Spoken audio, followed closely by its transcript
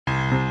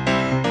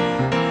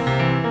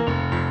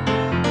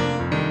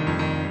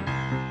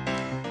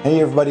Hey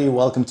everybody,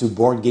 welcome to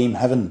Board Game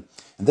Heaven.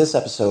 In this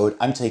episode,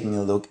 I'm taking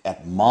a look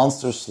at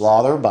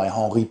Monster.Slaughter by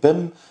Henri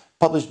Pym,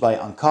 published by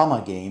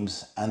Ankama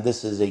games, and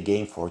this is a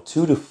game for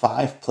 2 to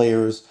 5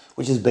 players,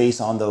 which is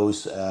based on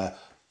those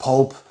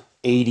pulp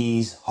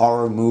 80s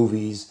horror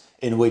movies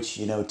in which,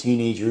 you know,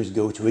 teenagers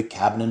go to a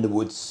cabin in the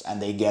woods and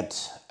they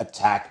get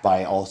attacked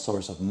by all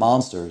sorts of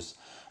monsters.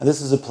 And this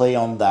is a play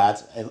on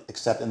that,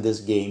 except in this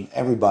game,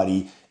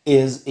 everybody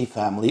is a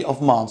family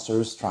of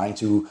monsters trying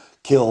to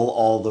kill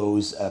all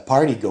those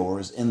party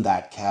goers in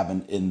that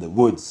cabin in the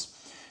woods.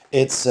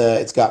 It's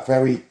got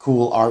very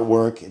cool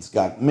artwork, it's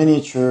got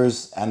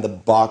miniatures, and the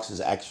box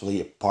is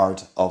actually a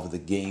part of the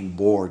game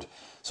board.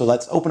 So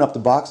let's open up the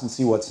box and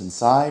see what's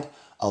inside.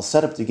 I'll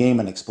set up the game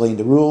and explain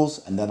the rules,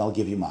 and then I'll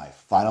give you my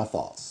final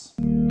thoughts.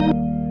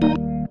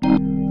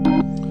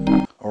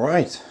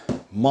 Alright,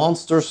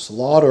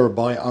 Monster.Slaughter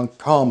by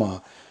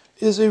Ankama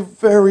is a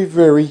very,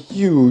 very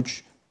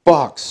huge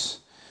box.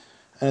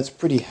 And it's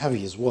pretty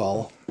heavy as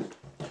well.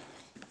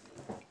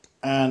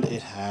 And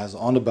it has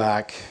on the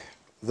back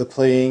the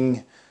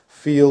playing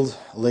field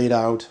laid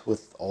out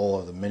with all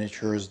of the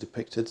miniatures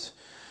depicted.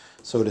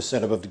 So the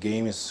setup of the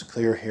game is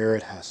clear here.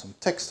 It has some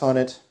text on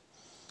it.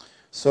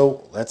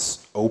 So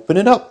let's open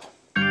it up.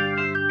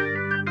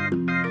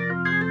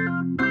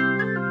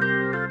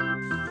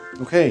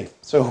 Okay,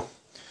 so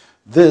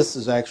this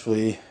is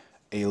actually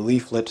a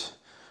leaflet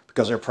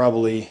because they're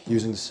probably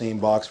using the same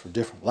box for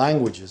different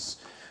languages.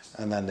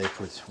 And then they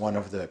put one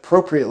of the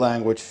appropriate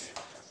language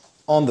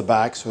on the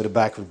back, so the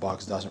back of the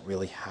box doesn't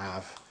really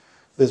have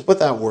this, but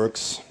that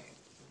works.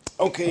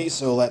 Okay,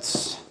 so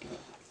let's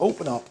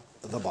open up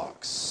the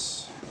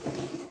box.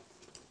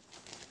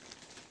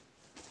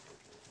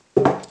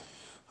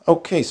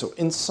 Okay, so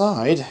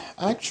inside,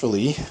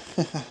 actually,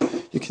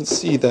 you can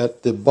see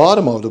that the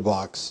bottom of the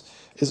box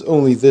is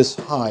only this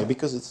high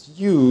because it's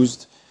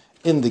used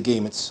in the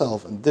game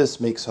itself, and this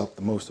makes up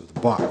the most of the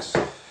box.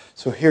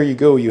 So here you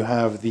go, you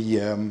have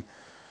the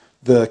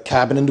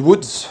cabin in the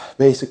woods,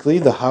 basically,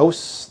 the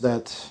house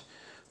that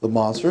the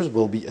monsters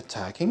will be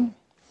attacking.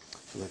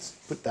 So let's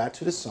put that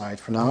to the side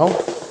for now.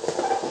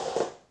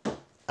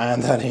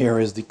 And then here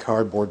is the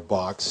cardboard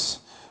box,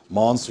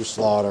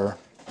 Monster.Slaughter,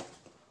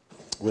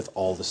 with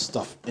all the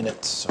stuff in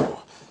it.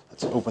 So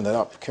let's open that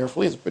up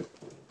carefully, it's a bit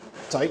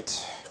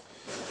tight.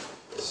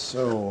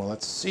 So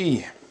let's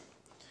see.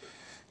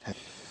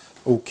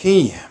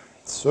 Okay,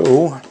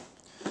 so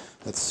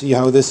let's see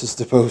how this is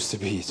supposed to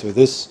be. So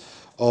this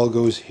all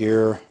goes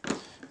here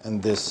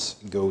and this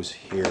goes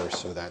here,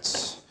 so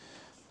that's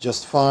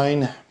just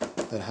fine.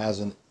 That has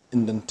an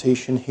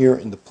indentation here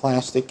in the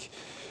plastic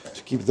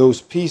to keep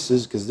those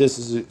pieces, because this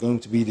is going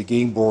to be the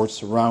game board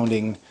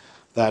surrounding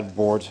that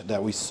board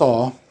that we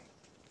saw.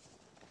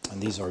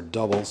 And these are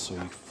doubles, so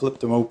you flip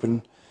them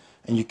open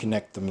and you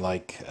connect them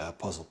like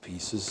puzzle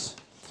pieces.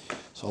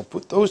 So I'll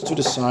put those to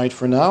the side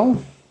for now.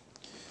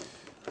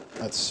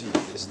 Let's see,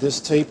 is this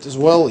taped as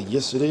well?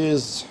 Yes, it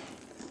is.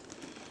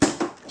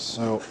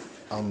 So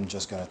I'm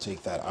just going to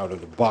take that out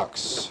of the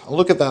box. I'll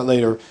look at that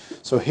later.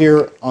 So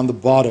here on the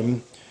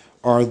bottom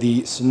are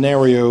the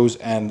scenarios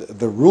and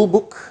the rule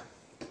book,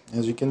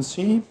 as you can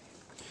see.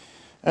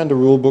 And the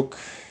rule book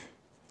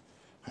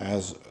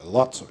has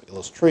lots of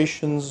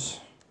illustrations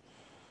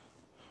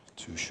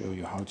to show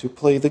you how to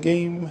play the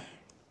game.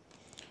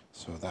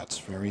 So that's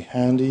very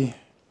handy.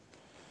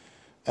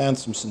 And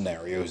some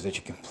scenarios that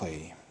you can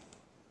play.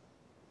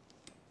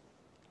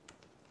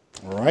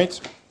 All right.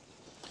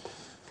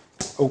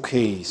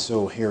 Okay,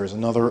 so here's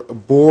another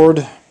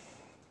board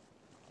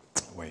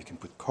where you can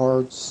put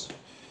cards.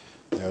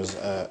 There's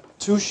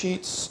 2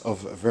 sheets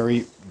of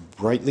very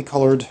brightly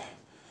colored,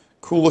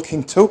 cool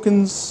looking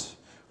tokens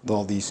with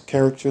all these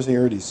characters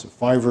here, these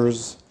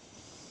survivors,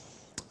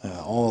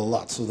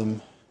 lots of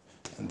them.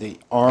 And they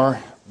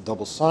are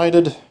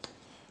double-sided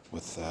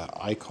with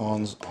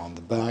icons on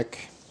the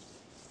back.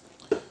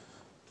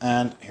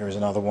 And here's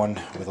another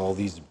one with all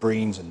these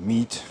brains and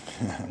meat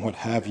and what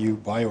have you,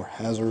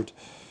 biohazard.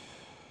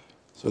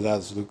 So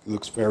that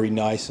looks very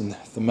nice and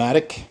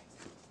thematic.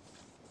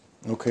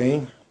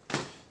 Okay,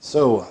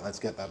 so let's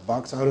get that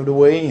box out of the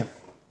way.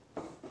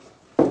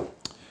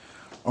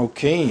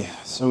 Okay,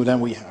 so then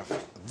we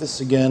have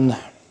this again.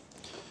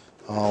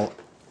 I'll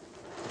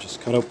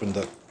just cut open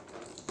the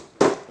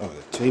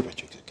tape. I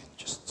can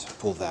just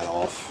pull that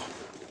off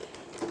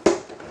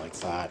like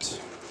that.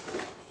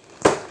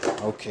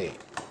 Okay,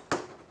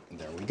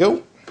 there we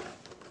go.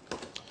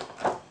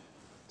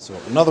 So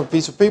another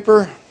piece of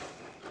paper.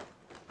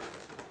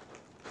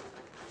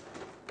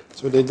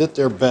 So they did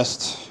their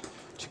best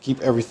to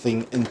keep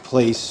everything in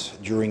place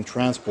during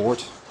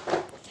transport,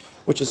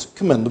 which is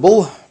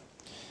commendable.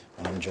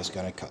 And I'm just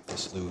going to cut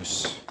this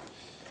loose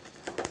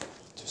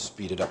to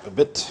speed it up a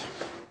bit.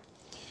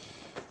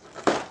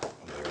 There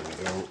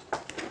we go.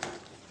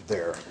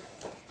 There.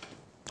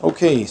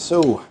 Okay,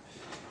 so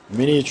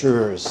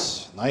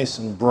miniatures, nice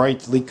and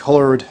brightly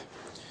colored.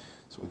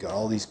 So we got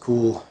all these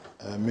cool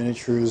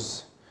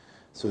miniatures.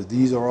 So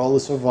these are all the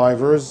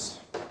survivors.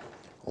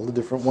 all the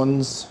different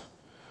ones.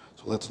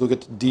 So let's look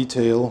at the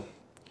detail.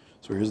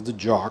 So here's the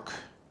jock,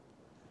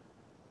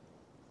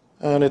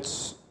 and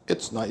it's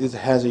nice. It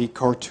has a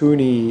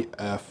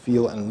cartoony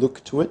feel and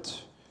look to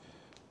it.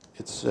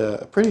 It's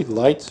a pretty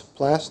light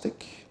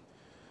plastic,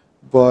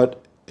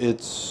 but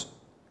it's,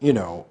 you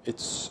know,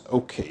 it's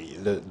okay.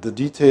 The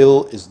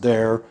detail is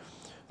there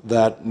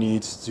that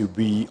needs to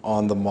be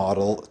on the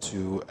model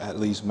to at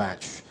least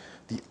match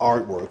the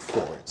artwork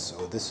for it.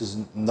 So this is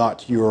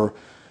not your,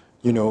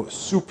 you know,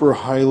 super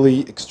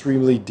highly,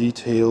 extremely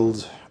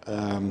detailed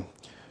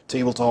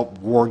tabletop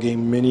wargame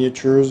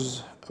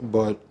miniatures,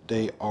 but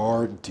they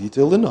are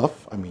detailed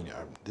enough. I mean,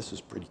 this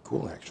is pretty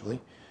cool actually,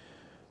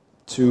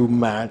 to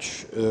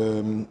match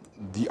the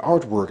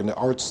artwork and the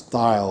art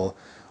style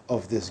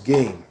of this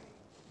game.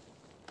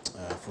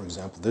 For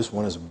example, this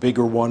one is a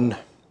bigger one,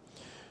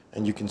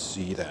 and you can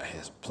see that it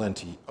has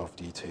plenty of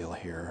detail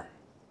here.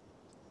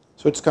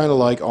 So it's kind of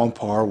like on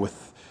par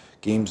with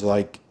games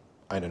like,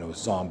 I don't know,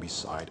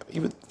 Zombicide.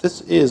 Even this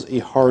is a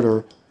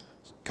harder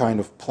kind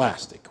of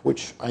plastic,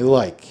 which I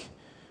like,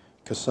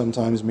 because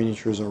sometimes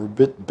miniatures are a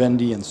bit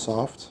bendy and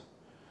soft,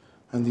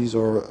 and these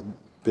are a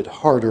bit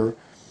harder,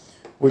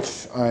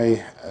 which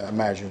I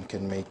imagine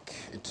can make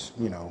it,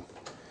 you know,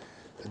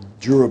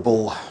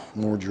 durable,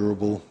 more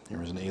durable.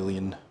 Here's an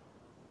alien.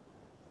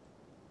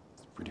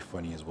 It's pretty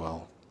funny as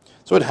well.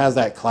 So it has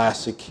that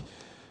classic,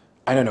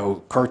 I don't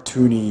know,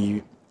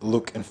 cartoony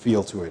look and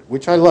feel to it,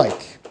 which I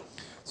like.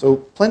 So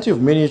plenty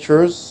of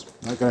miniatures.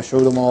 I'm not going to show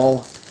them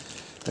all.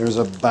 There's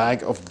a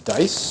bag of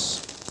dice,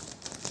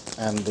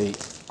 and they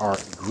are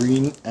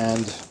green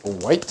and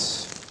white,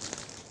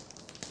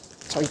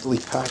 tightly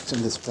packed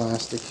in this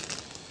plastic.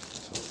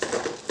 So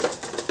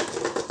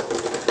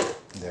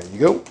there you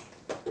go.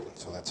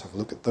 So let's have a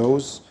look at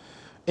those.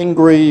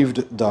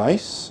 Engraved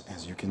dice,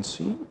 as you can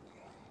see,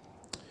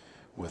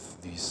 with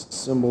these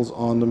symbols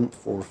on them: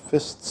 4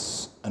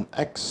 fists, an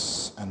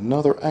X,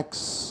 another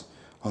X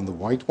on the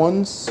white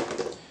ones,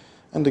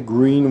 and the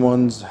green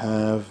ones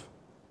have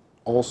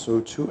also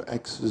 2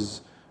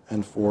 X's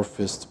and 4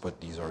 fists, but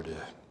these are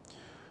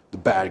the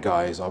bad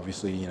guys,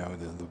 obviously, you know,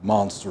 the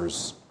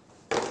monsters.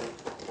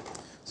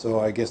 So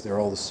I guess they're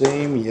all the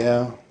same,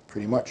 yeah,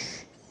 pretty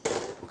much.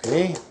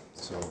 Okay,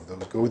 so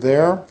those go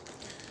there.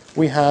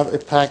 We have a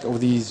pack of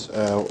these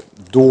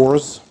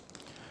doors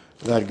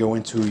that go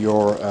into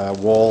your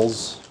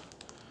walls.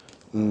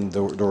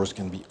 The doors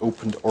can be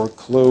opened or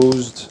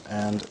closed,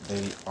 and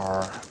they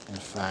are in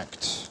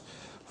fact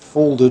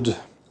folded,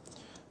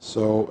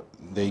 so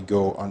they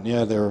go on.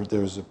 Yeah,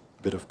 there's a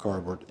bit of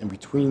cardboard in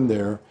between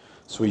there,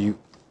 so you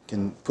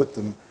can put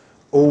them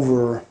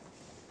over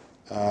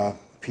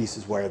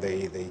pieces where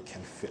they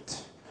can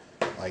fit,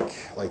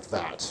 like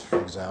that, for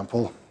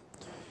example.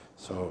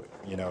 So,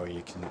 you know,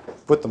 you can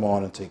put them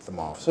on and take them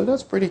off. So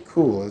that's pretty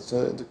cool. It's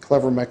a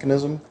clever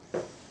mechanism.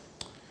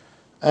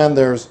 And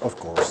there's, of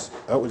course,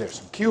 there's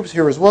some cubes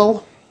here as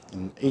well,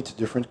 in 8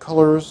 different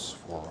colors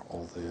for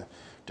all the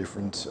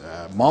different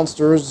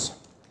monsters.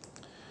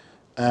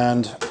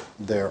 And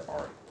there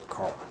are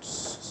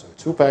cards. So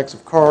 2 packs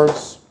of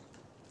cards.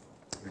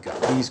 We've got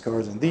these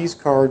cards and these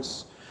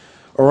cards.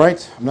 All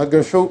right, I'm not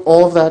going to show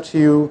all of that to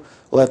you.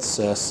 Let's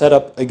set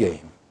up a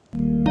game.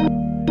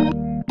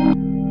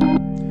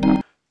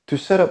 To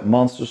set up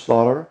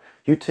Monster.Slaughter,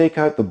 you take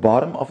out the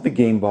bottom of the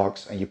game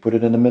box and you put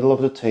it in the middle of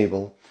the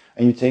table,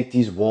 and you take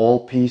these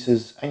wall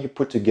pieces and you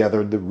put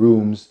together the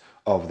rooms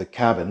of the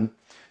cabin.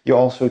 You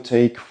also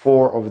take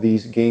 4 of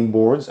these game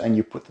boards and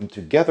you put them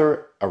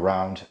together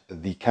around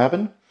the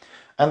cabin,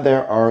 and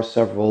there are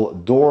several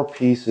door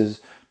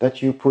pieces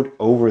that you put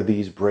over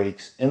these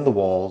breaks in the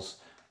walls,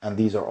 and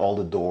these are all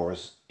the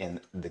doors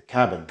in the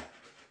cabin.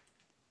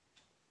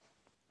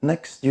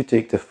 Next, you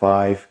take the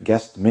 5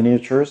 guest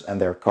miniatures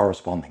and their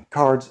corresponding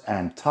cards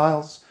and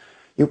tiles.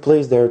 You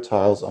place their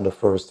tiles on the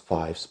first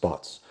 5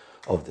 spots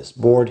of this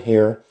board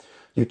here.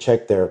 You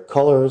check their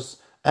colors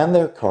and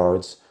their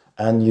cards,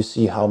 and you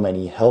see how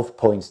many health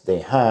points they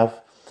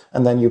have,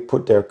 and then you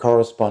put their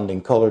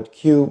corresponding colored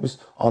cubes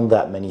on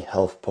that many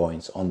health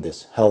points on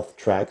this health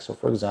track. So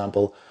for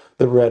example,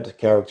 the red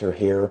character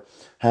here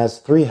has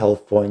 3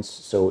 health points,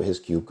 so his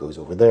cube goes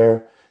over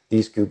there.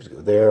 These cubes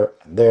go there,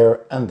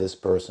 and this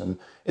person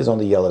is on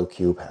the yellow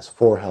cube, has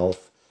 4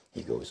 health,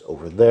 he goes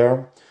over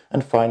there.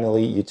 And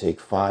finally, you take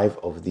 5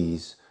 of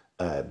these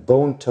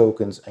bone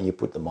tokens and you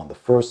put them on the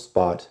first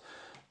spot,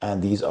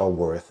 and these are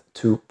worth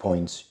 2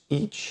 points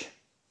each.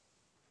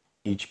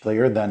 Each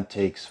player then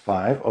takes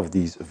 5 of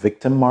these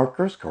victim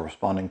markers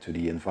corresponding to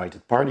the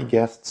invited party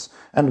guests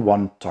and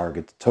 1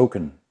 target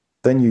token.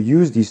 Then you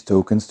use these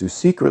tokens to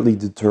secretly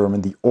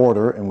determine the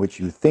order in which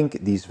you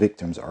think these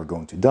victims are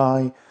going to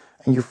die,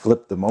 and you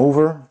flip them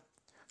over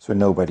so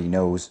nobody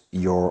knows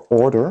your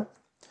order.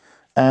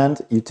 And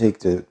you take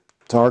the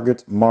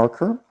target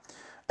marker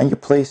and you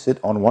place it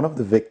on one of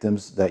the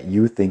victims that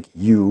you think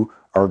you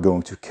are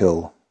going to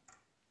kill.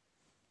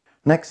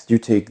 Next, you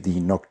take the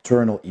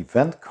nocturnal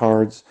event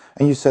cards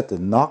and you set the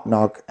knock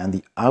knock and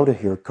the out of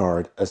here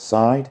card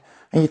aside,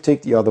 and you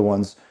take the other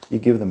ones, you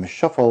give them a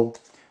shuffle,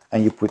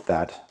 and you put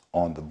that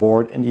on the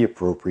board in the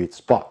appropriate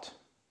spot.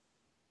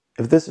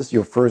 If this is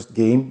your first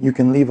game, you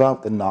can leave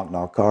out the Knock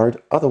Knock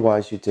card,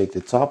 otherwise you take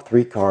the top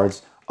 3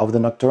 cards of the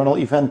Nocturnal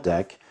Event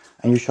deck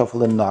and you shuffle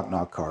the Knock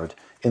Knock card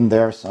in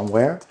there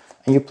somewhere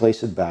and you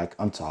place it back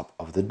on top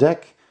of the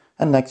deck,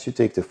 and next you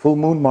take the Full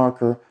Moon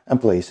marker and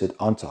place it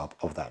on top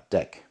of that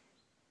deck.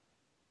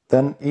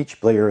 Then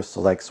each player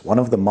selects one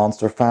of the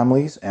monster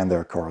families and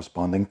their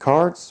corresponding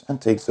cards and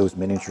takes those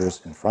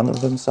miniatures in front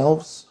of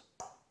themselves.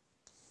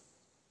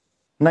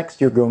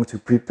 Next you're going to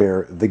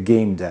prepare the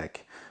game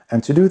deck,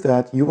 and to do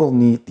that you will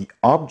need the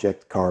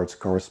object cards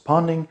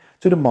corresponding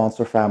to the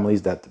monster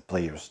families that the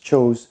players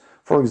chose,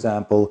 for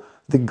example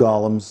the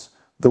golems,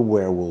 the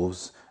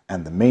werewolves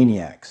and the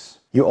maniacs.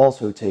 You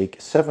also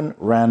take 7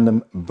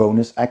 random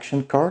bonus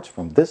action cards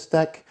from this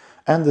deck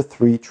and the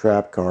 3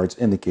 trap cards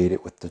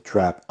indicated with the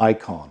trap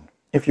icon.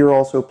 If you're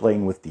also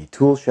playing with the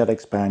toolshed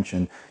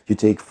expansion, you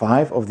take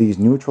 5 of these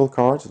neutral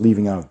cards,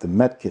 leaving out the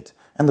medkit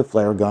and the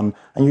flare gun,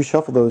 and you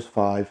shuffle those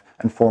 5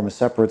 and form a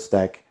separate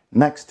stack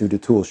next to the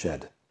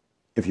toolshed.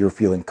 If you're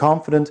feeling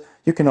confident,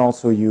 you can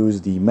also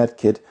use the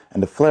medkit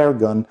and the flare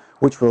gun,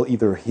 which will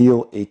either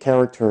heal a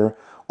character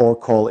or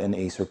call in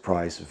a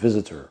surprise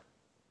visitor.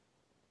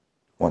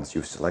 Once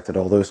you've selected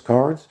all those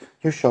cards,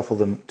 you shuffle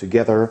them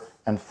together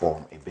and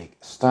form a big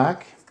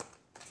stack.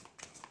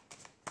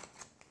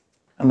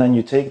 And then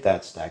you take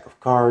that stack of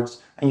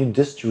cards and you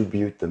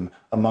distribute them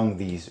among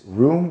these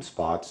room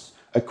spots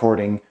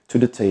according to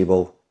the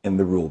table in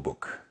the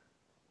rulebook.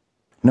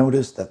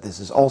 Notice that this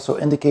is also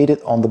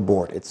indicated on the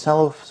board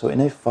itself, so in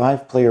a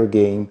 5-player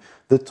game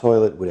the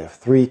toilet would have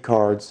 3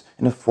 cards,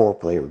 in a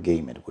 4-player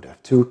game it would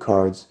have 2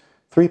 cards,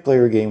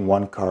 3-player game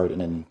 1 card,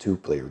 and in a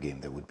 2-player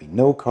game there would be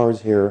no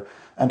cards here,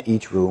 and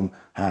each room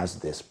has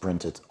this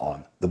printed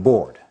on the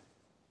board.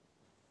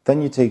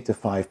 Then you take the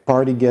 5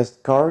 party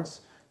guest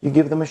cards, you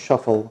give them a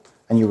shuffle,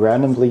 and you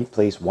randomly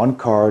place 1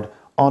 card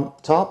on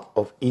top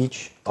of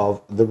each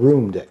of the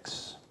room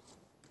decks.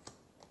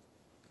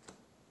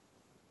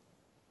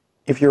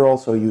 If you're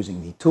also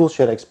using the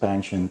toolshed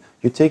expansion,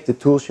 you take the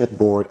toolshed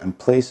board and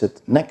place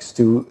it next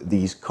to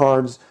these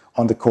cards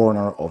on the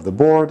corner of the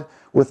board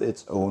with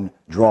its own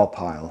draw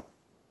pile.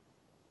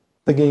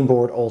 The game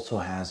board also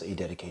has a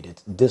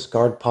dedicated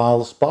discard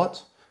pile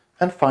spot.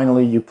 And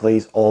finally you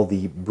place all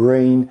the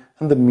brain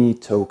and the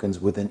meat tokens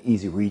within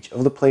easy reach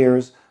of the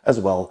players, as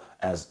well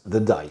as the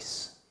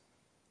dice.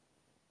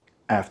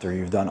 After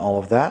you've done all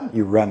of that,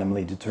 you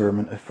randomly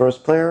determine a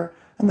first player,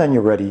 and then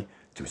you're ready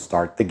to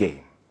start the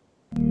game.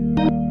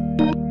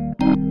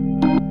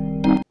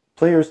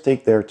 Players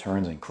take their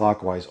turns in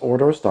clockwise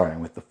order, starting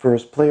with the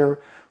first player,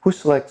 who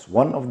selects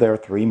one of their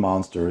 3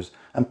 monsters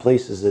and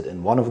places it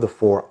in one of the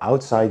 4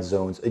 outside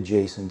zones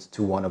adjacent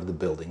to one of the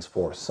building's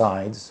 4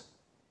 sides.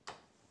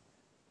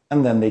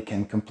 And then they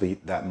can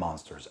complete that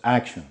monster's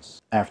actions.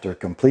 After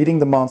completing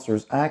the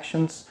monster's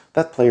actions,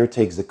 that player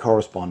takes the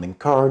corresponding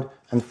card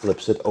and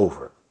flips it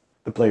over.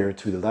 The player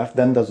to the left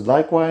then does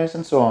likewise,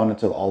 and so on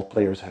until all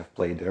players have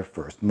played their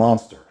first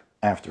monster.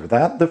 After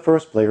that, the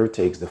first player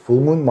takes the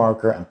full moon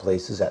marker and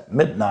places at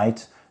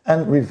midnight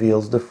and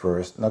reveals the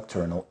first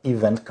nocturnal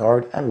event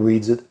card and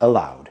reads it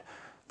aloud.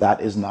 That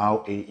is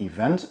now an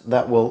event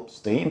that will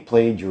stay in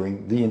play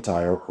during the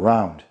entire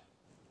round.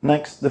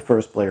 Next, the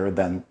first player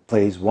then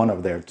plays one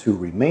of their 2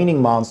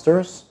 remaining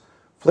monsters,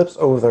 flips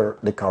over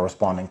the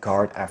corresponding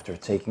card after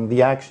taking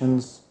the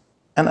actions,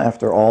 and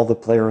after all the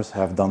players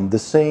have done the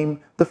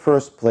same, the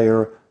first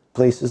player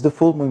places the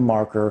full moon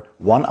marker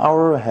 1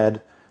 hour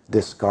ahead,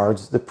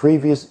 discards the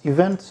previous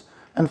event,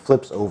 and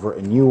flips over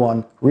a new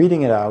one,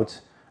 reading it out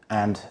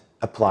and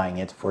applying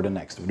it for the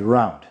next of the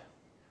round.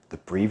 The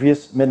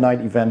previous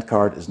midnight event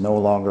card is no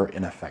longer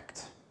in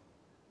effect.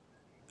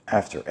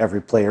 After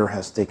every player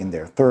has taken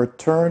their 3rd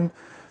turn,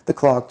 the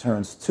clock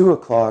turns 2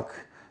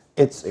 o'clock.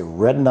 It's a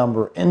red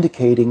number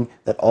indicating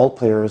that all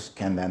players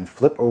can then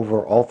flip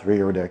over all 3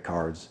 of their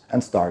cards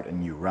and start a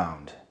new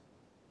round.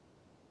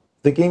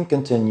 The game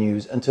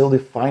continues until the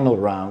final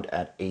round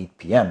at 8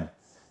 p.m.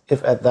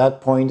 If at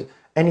that point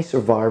any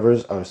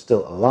survivors are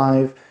still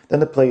alive,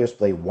 then the players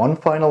play one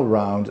final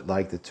round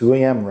like the 2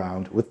 a.m.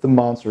 round with the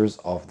monsters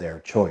of their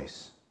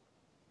choice.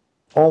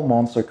 All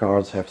monster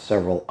cards have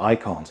several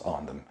icons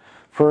on them.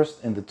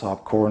 First, in the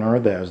top corner,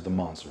 there's the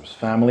monster's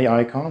family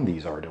icon.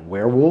 These are the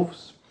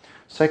werewolves.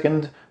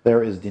 Second,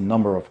 there is the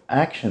number of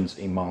actions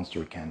a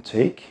monster can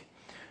take,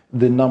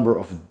 the number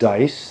of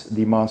dice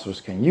the monsters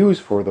can use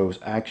for those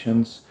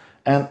actions,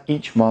 and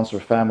each monster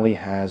family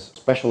has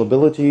special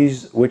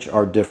abilities which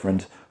are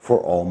different for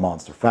all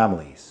monster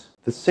families.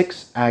 The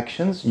 6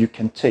 actions you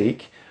can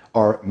take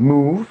are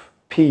move,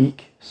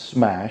 peek,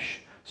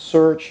 smash,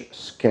 search,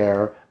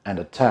 scare, and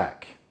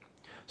attack.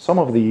 Some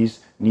of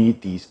these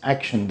need these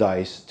action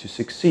dice to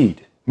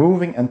succeed.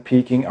 Moving and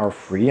peeking are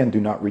free and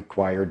do not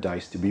require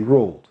dice to be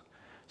rolled.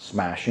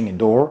 Smashing a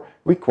door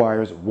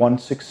requires 1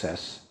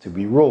 success to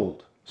be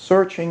rolled.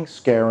 Searching,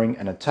 scaring,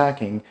 and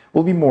attacking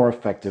will be more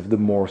effective the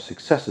more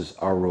successes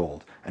are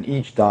rolled, and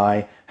each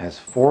die has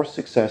 4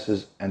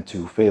 successes and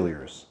 2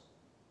 failures.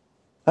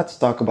 Let's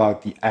talk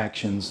about the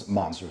actions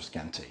monsters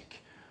can take.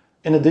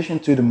 In addition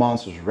to the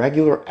monster's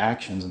regular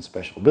actions and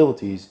special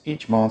abilities,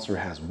 each monster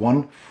has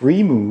one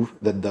free move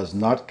that does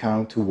not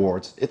count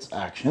towards its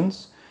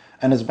actions,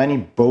 and as many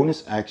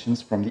bonus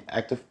actions from the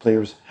active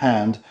player's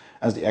hand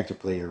as the active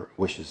player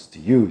wishes to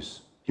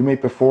use. You may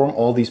perform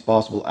all these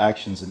possible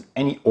actions in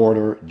any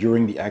order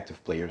during the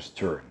active player's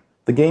turn.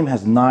 The game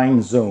has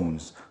 9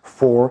 zones,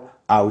 4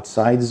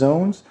 outside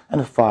zones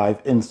and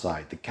 5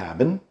 inside the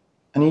cabin,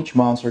 and each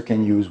monster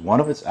can use one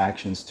of its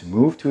actions to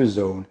move to a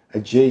zone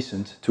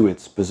adjacent to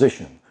its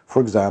position.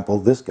 For example,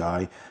 this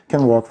guy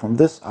can walk from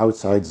this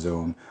outside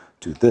zone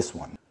to this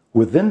one.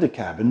 Within the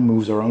cabin,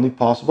 moves are only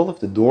possible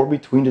if the door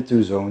between the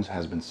two zones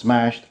has been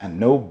smashed and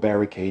no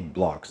barricade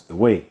blocks the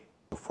way.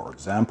 For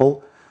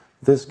example,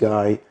 this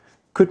guy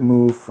could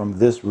move from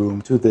this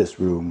room to this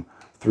room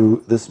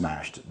through the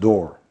smashed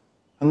door.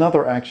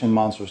 Another action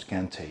monsters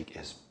can take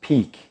is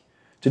peek.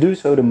 To do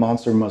so, the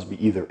monster must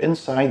be either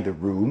inside the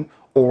room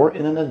or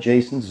in an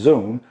adjacent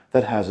zone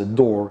that has a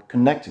door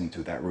connecting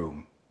to that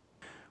room.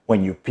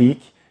 When you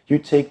peek, you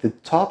take the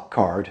top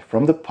card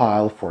from the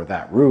pile for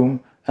that room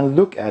and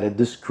look at it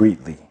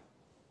discreetly.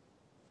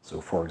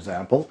 So for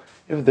example,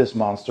 if this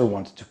monster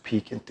wants to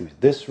peek into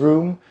this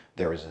room,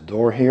 there is a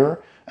door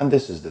here, and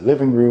this is the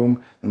living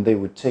room, then they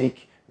would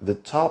take the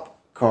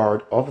top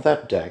card of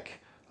that deck,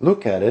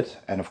 look at it,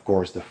 and of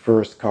course the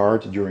first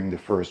card during the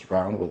first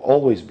round will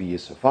always be a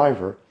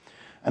survivor,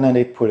 and then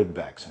they put it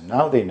back. So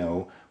now they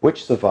know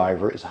which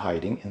survivor is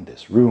hiding in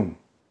this room.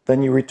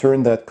 Then you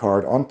return that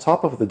card on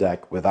top of the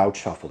deck without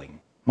shuffling.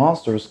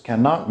 Monsters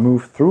cannot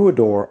move through a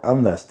door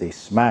unless they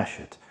smash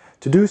it.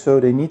 To do so,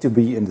 they need to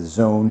be in the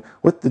zone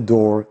with the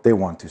door they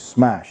want to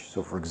smash.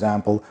 So for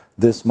example,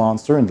 this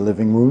monster in the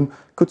living room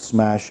could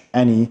smash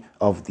any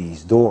of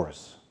these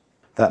doors.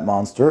 That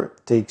monster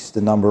takes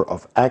the number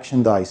of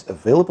action dice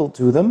available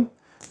to them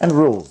and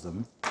rolls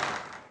them.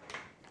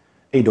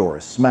 A door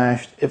is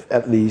smashed if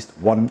at least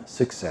one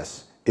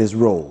success is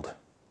rolled.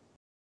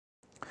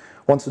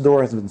 Once the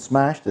door has been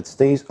smashed, it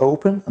stays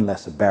open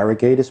unless a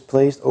barricade is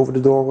placed over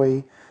the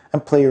doorway,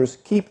 and players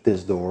keep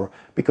this door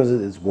because it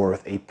is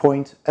worth a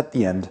point at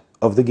the end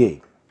of the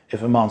game.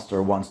 If a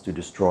monster wants to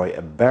destroy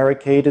a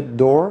barricaded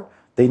door,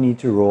 they need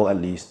to roll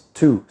at least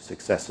 2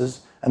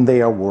 successes, and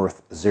they are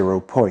worth 0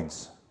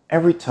 points.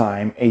 Every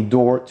time a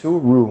door to a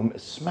room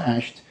is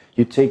smashed,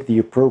 you take the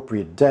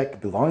appropriate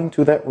deck belonging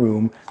to that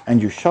room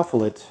and you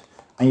shuffle it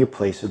and you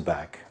place it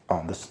back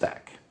on the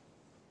stack.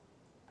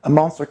 A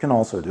monster can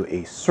also do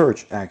a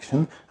search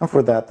action, and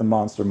for that the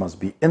monster must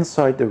be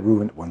inside the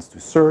room it wants to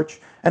search,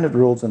 and it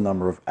rolls a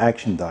number of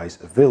action dice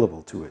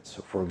available to it.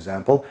 So for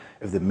example,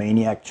 if the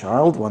maniac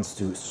child wants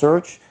to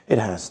search, it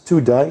has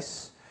 2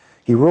 dice,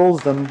 he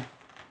rolls them,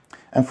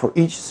 and for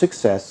each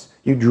success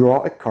you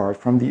draw a card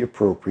from the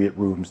appropriate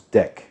room's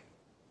deck.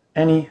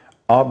 Any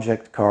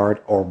object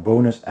card or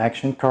bonus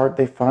action card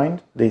they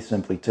find, they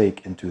simply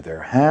take into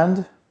their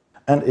hand,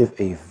 and if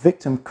a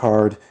victim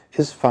card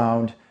is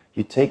found,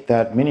 you take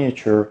that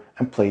miniature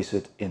and place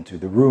it into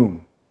the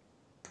room.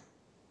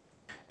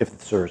 If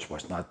the search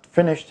was not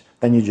finished,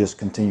 then you just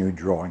continue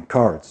drawing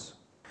cards.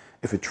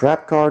 If a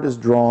trap card is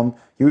drawn,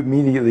 you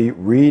immediately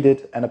read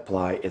it and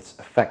apply its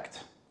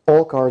effect.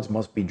 All cards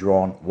must be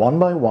drawn one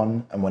by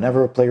one, and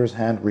whenever a player's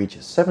hand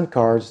reaches 7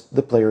 cards,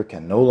 the player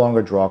can no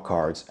longer draw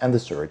cards and the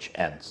search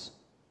ends.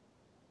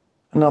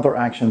 Another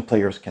action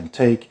players can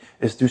take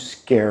is to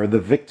scare the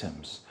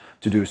victims.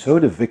 To do so,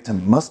 the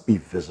victim must be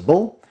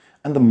visible,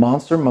 and the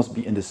monster must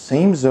be in the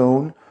same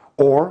zone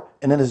or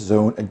in a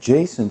zone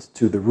adjacent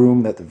to the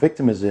room that the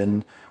victim is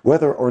in,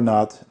 whether or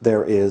not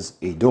there is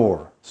a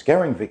door.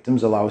 Scaring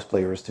victims allows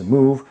players to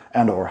move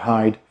and or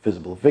hide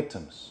visible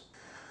victims.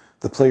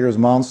 The player's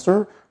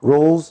monster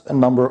rolls a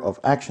number of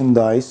action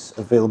dice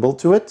available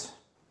to it,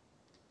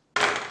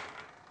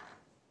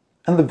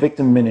 and the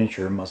victim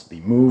miniature must be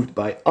moved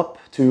by up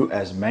to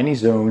as many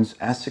zones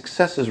as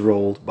successes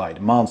rolled by the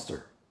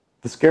monster.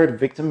 The scared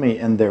victim may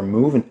end their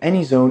move in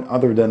any zone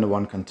other than the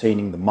one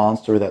containing the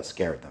monster that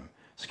scared them.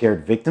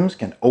 Scared victims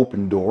can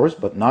open doors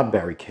but not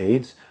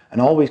barricades, and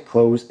always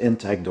close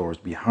intact doors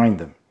behind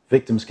them.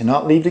 Victims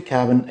cannot leave the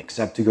cabin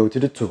except to go to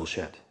the tool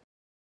shed.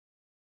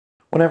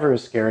 Whenever a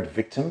scared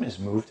victim is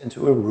moved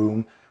into a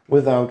room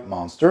without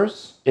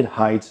monsters, it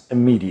hides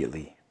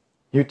immediately.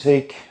 You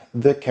take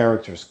the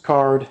character's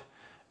card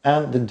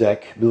and the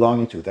deck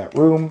belonging to that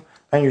room,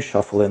 and you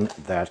shuffle in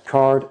that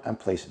card and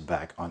place it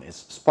back on its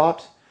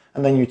spot,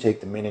 and then you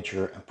take the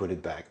miniature and put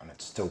it back on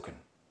its token.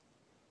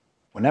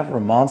 Whenever a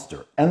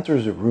monster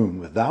enters a room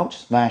without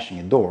smashing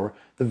a door,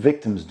 the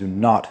victims do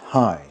not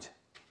hide.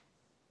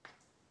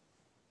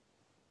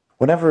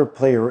 Whenever a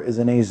player is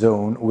in a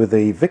zone with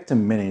a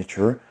victim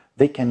miniature,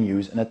 they can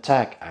use an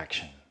attack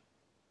action.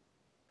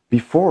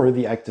 Before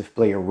the active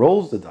player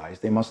rolls the dice,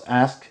 they must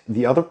ask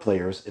the other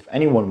players if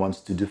anyone wants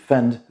to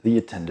defend the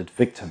intended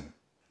victim.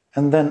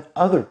 And then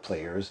other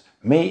players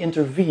may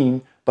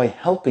intervene by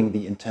helping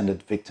the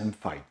intended victim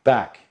fight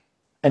back.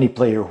 Any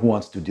player who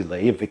wants to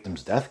delay a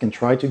victim's death can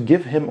try to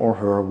give him or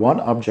her one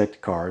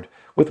object card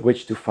with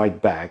which to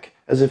fight back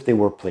as if they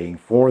were playing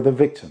for the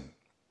victim.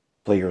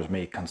 Players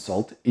may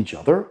consult each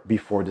other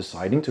before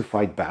deciding to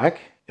fight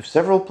back. If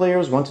several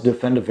players want to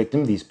defend a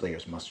victim, these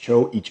players must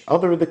show each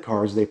other the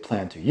cards they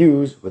plan to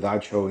use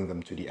without showing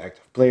them to the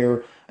active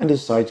player and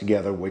decide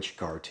together which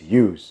card to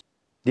use.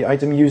 The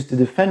item used to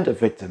defend a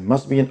victim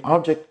must be an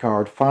object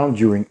card found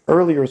during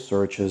earlier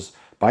searches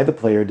by the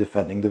player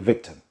defending the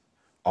victim.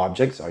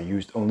 Objects are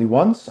used only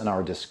once and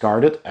are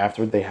discarded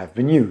after they have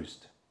been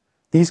used.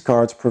 These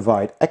cards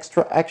provide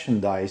extra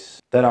action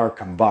dice that are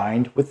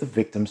combined with the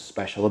victim's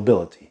special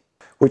ability,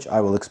 which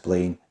I will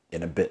explain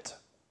in a bit.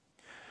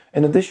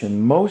 In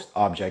addition, most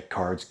object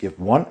cards give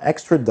one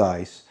extra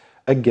dice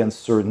against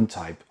certain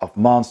type of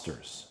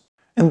monsters.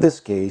 In this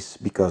case,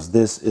 because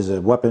this is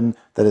a weapon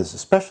that is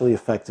especially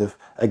effective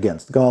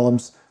against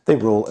golems, they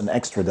roll an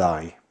extra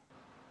die.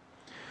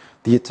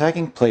 The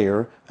attacking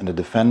player and the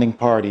defending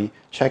party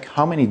check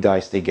how many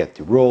dice they get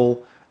to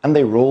roll, and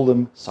they roll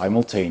them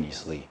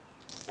simultaneously.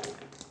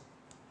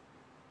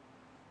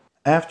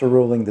 After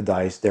rolling the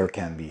dice, there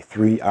can be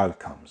three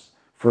outcomes.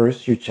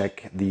 First, you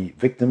check the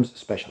victim's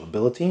special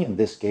ability. In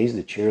this case,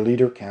 the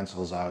cheerleader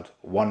cancels out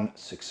one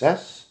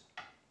success.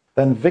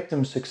 Then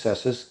victim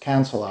successes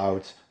cancel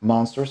out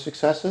monster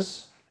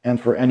successes,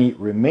 and for any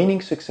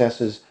remaining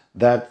successes,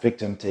 that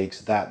victim takes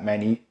that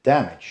many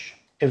damage.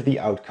 If the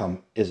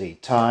outcome is a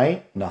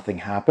tie, nothing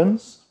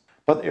happens.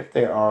 But if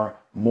there are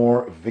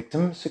more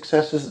victim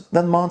successes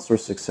than monster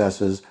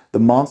successes, the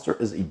monster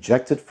is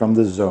ejected from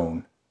the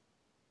zone.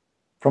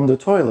 From the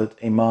toilet,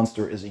 a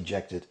monster is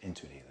ejected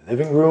into the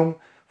living room.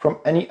 From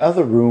any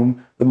other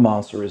room, the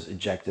monster is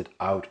ejected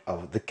out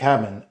of the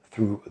cabin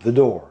through the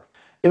door.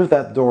 If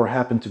that door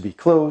happened to be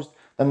closed,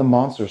 then the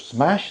monster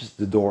smashes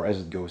the door as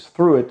it goes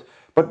through it,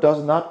 but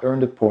does not earn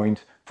the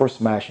point for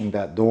smashing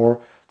that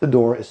door. The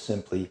door is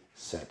simply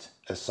set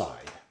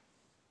aside.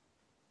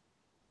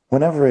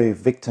 Whenever a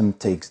victim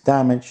takes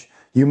damage,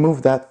 you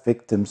move that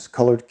victim's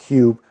colored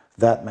cube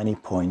that many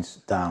points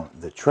down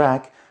the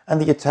track,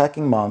 and the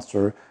attacking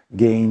monster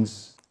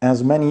gains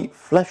as many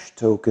flesh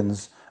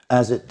tokens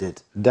as it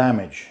did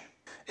damage.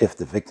 If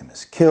the victim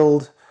is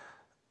killed,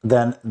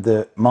 then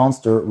the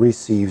monster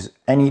receives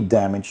any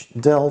damage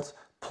dealt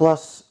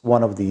plus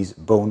one of these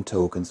bone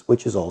tokens,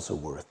 which is also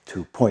worth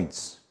 2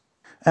 points.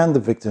 And the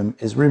victim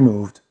is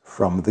removed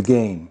from the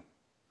game.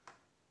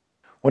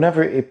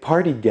 Whenever a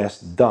party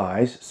guest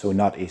dies, so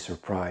not a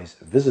surprise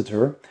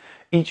visitor,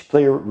 each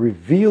player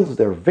reveals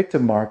their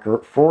victim marker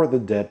for the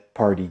dead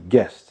party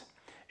guest.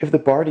 If the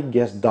party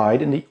guest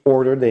died in the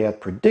order they had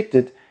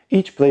predicted,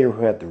 each player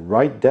who had the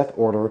right death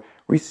order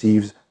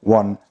receives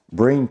 1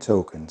 brain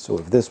token. So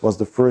if this was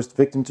the first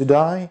victim to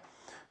die,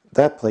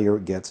 that player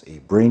gets a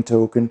brain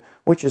token,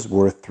 which is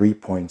worth 3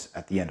 points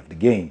at the end of the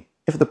game.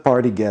 If the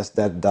party guest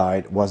that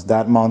died was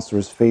that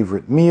monster's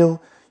favorite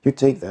meal, you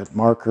take that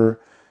marker,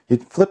 you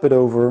flip it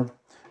over,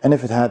 and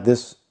if it had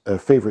this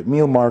favorite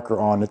meal marker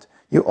on it,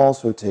 you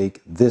also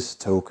take this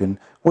token,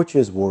 which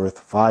is worth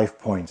 5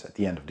 points at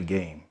the end of the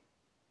game.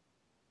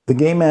 The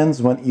game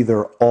ends when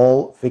either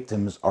all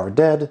victims are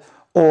dead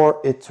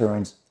or it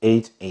turns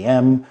 8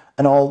 AM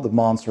and all the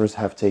monsters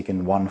have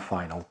taken one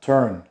final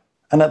turn.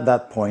 And at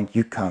that point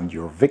you count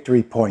your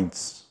victory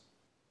points.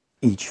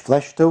 Each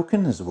flesh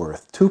token is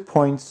worth 2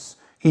 points,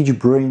 each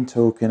brain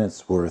token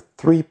is worth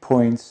 3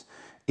 points,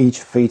 each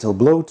fatal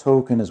blow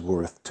token is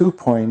worth 2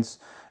 points,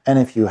 and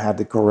if you had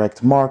the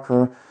correct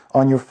marker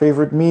on your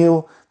favorite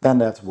meal, then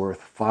that's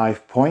worth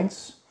 5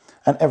 points,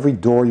 and every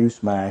door you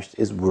smashed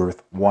is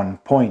worth 1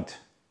 point.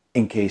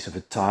 In case of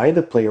a tie,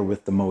 the player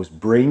with the most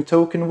brain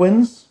token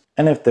wins,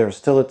 and if there's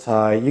still a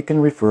tie, you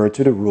can refer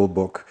to the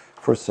rulebook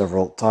for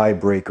several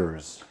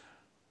tiebreakers.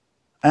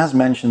 As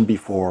mentioned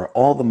before,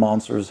 all the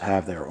monsters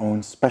have their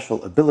own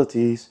special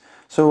abilities,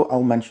 so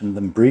I'll mention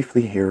them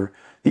briefly here.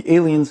 The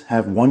aliens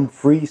have 1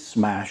 free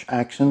smash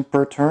action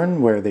per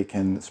turn where they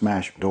can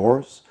smash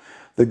doors.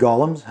 The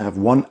golems have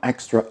 1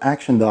 extra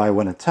action die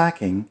when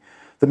attacking.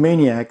 The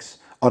maniacs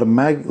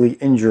automatically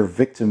injure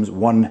victims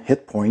 1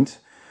 hit point.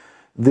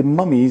 The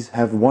mummies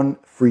have 1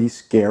 free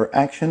scare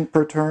action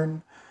per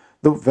turn.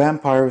 The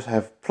vampires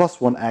have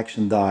 +1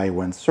 action die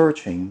when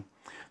searching.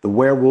 The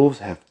werewolves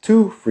have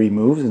 2 free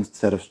moves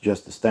instead of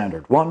just the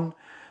standard 1.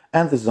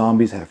 And the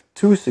zombies have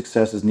 2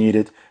 successes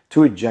needed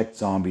to eject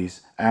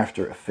zombies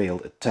after a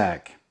failed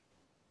attack.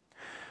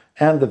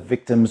 And the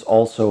victims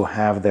also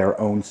have their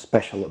own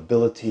special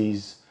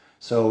abilities.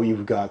 So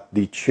you've got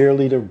the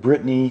cheerleader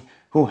Brittany,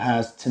 who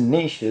has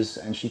Tenacious,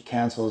 and she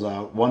cancels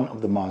out one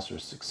of the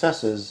monster's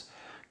successes.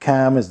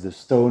 Cam is the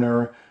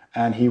stoner,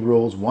 and he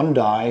rolls 1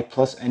 die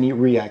plus any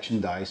reaction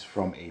dice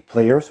from a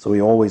player, so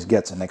he always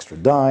gets an extra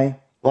die.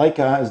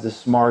 Laika is the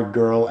smart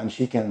girl, and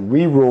she can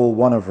re-roll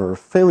one of her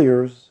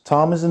failures.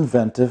 Tom is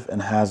inventive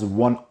and has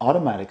 1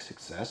 automatic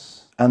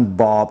success. And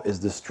Bob is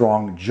the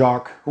strong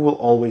jock who will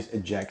always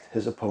eject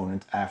his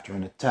opponent after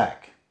an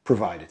attack,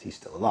 provided he's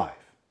still alive.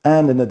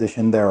 And in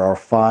addition, there are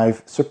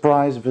 5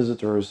 surprise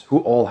visitors who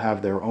all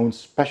have their own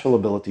special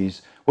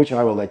abilities, which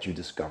I will let you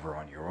discover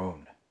on your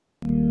own.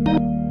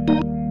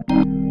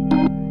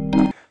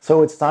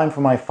 So it's time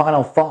for my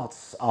final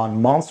thoughts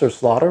on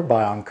Monster.Slaughter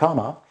by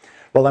Ankama.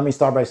 Well, let me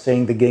start by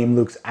saying the game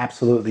looks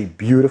absolutely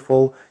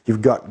beautiful.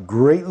 You've got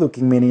great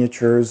looking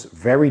miniatures,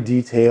 very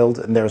detailed,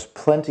 and there's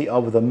plenty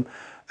of them.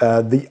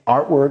 The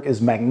artwork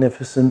is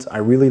magnificent. I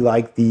really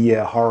like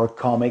the horror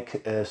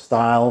comic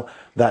style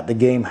that the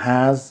game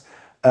has.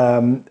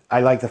 I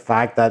like the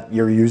fact that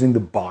you're using the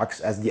box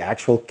as the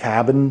actual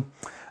cabin.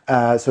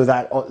 So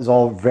that is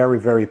all very,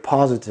 very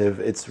positive.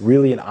 It's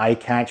really an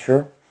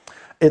eye-catcher.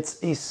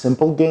 It's a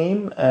simple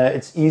game.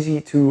 It's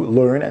easy to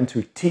learn and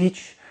to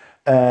teach.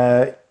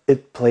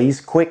 It plays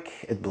quick.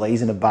 It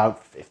plays in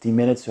about 50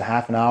 minutes to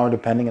half an hour,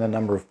 depending on the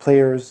number of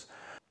players.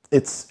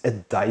 It's a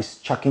dice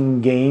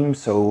chucking game,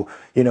 so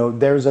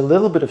there's a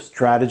little bit of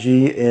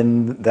strategy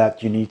in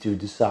that you need to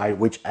decide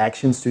which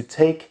actions to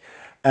take,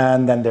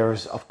 and then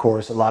there's of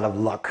course a lot of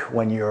luck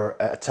when you're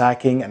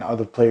attacking, and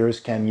other players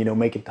can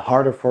make it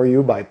harder for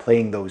you by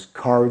playing those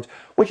cards,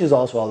 which is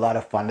also a lot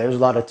of fun. There's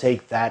a lot of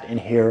take that in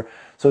here,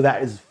 so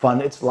that is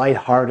fun. It's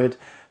lighthearted.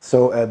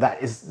 So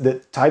that is the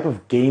type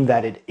of game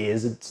that it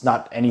is. It's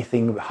not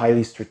anything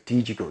highly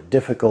strategic or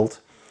difficult.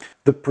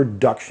 The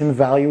production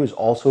value is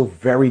also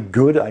very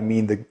good. I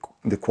mean,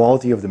 the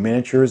quality of the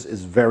miniatures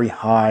is very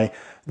high.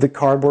 The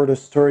cardboard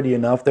is sturdy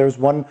enough. There's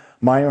one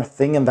minor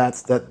thing, and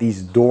that's that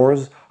these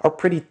doors are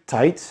pretty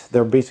tight.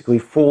 They're basically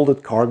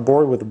folded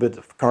cardboard with a bit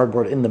of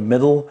cardboard in the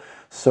middle.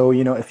 So,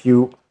 if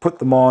you put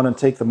them on and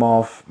take them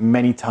off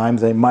many times,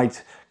 they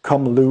might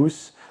come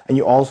loose. And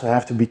you also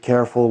have to be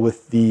careful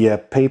with the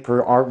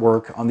paper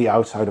artwork on the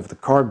outside of the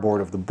cardboard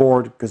of the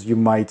board, because you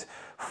might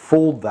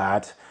fold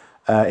that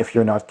if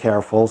you're not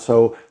careful.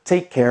 So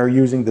take care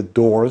using the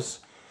doors.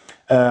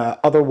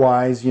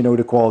 Otherwise,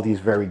 the quality is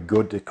very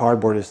good. The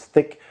cardboard is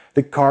thick.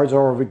 The cards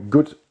are of a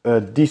good,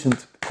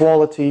 decent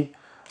quality,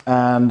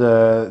 and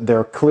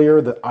they're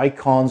clear. The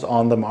icons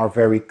on them are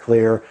very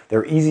clear.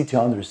 They're easy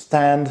to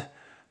understand.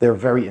 They're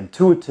very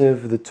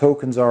intuitive. The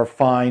tokens are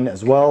fine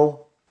as well.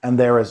 And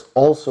there is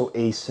also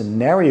a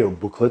scenario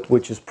booklet,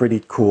 which is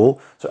pretty cool.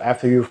 So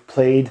after you've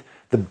played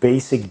the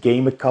basic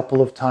game a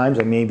couple of times,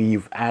 and maybe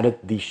you've added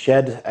the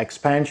Shed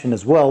expansion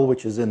as well,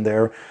 which is in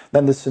there,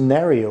 then the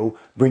scenario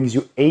brings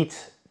you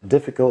 8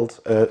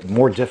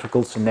 more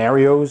difficult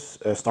scenarios,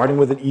 starting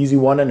with an easy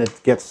one, and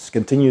it gets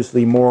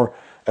continuously more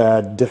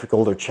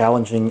difficult or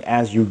challenging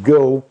as you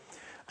go.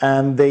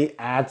 And they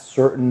add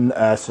certain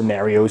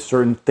scenarios,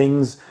 certain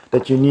things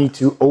that you need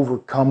to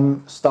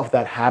overcome, stuff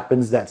that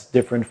happens that's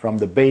different from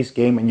the base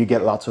game, and you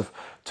get lots of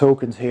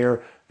tokens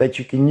here that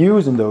you can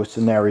use in those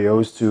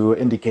scenarios to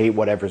indicate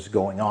whatever's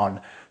going on.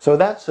 So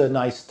that's a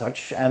nice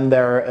touch, and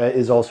there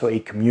is also a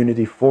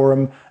community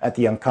forum at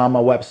the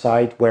Ankama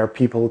website where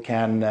people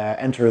can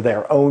enter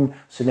their own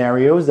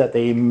scenarios that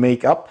they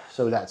make up,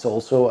 so that's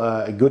also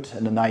a good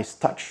and a nice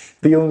touch.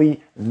 The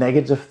only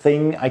negative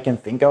thing I can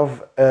think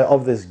of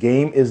this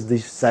game is the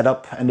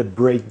setup and the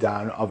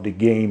breakdown of the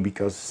game,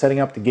 because setting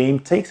up the game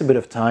takes a bit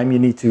of time. You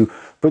need to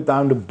put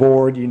down the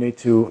board, you need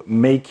to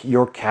make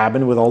your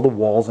cabin with all the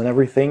walls and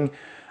everything.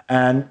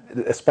 And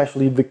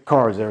especially the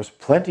cards, there's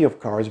plenty of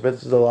cards, but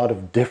there's a lot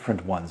of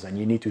different ones, and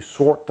you need to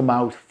sort them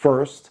out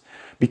first,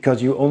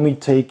 because you only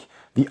take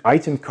the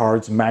item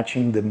cards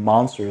matching the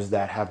monsters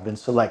that have been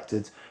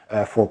selected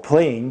for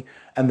playing,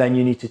 and then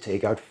you need to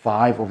take out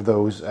 5 of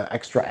those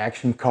extra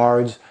action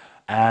cards,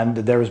 and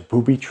there's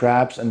booby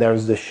traps, and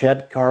there's the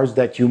Shed cards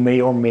that you may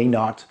or may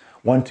not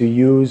want to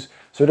use.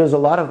 So there's a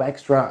lot of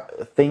extra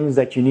things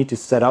that you need to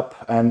set up,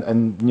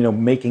 and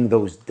making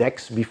those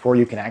decks before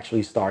you can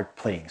actually start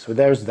playing. So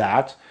there's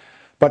that.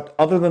 But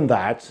other than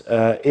that,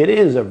 it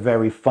is a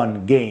very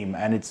fun game,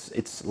 and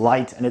it's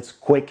light and it's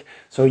quick.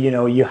 So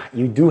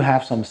you do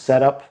have some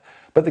setup,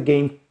 but the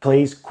game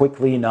plays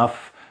quickly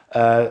enough.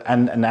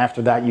 And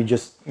after that, you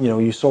just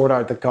you sort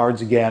out the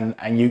cards again,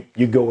 and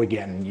you go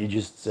again. You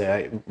just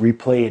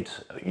replay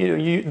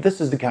it.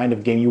 This is the kind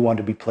of game you want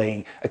to be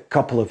playing a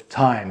couple of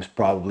times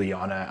probably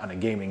on a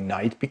gaming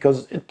night,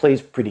 because it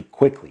plays pretty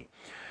quickly.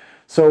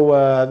 So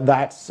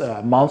that's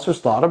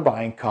Monster.Slaughter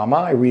by Ankama.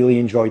 I really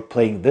enjoyed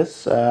playing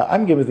this.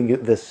 I'm giving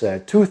this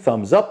 2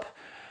 thumbs up.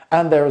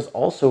 And there's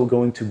also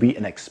going to be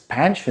an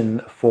expansion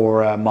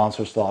for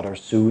Monster.Slaughter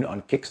soon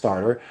on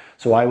Kickstarter.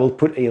 So I will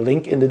put a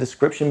link in the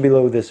description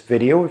below this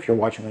video if you're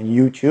watching on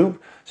YouTube.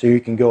 So you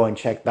can go and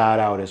check that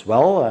out as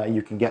well.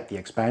 You can get the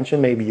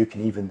expansion. Maybe you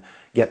can even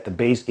get the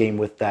base game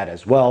with that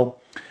as well.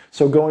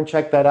 So go and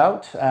check that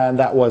out. And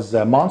that was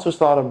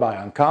Monster.Slaughter by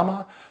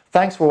Ankama.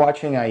 Thanks for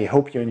watching. I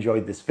hope you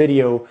enjoyed this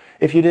video.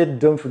 If you did,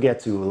 don't forget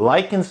to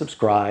like and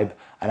subscribe.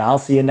 And I'll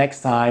see you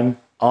next time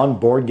on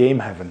Board Game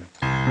Heaven.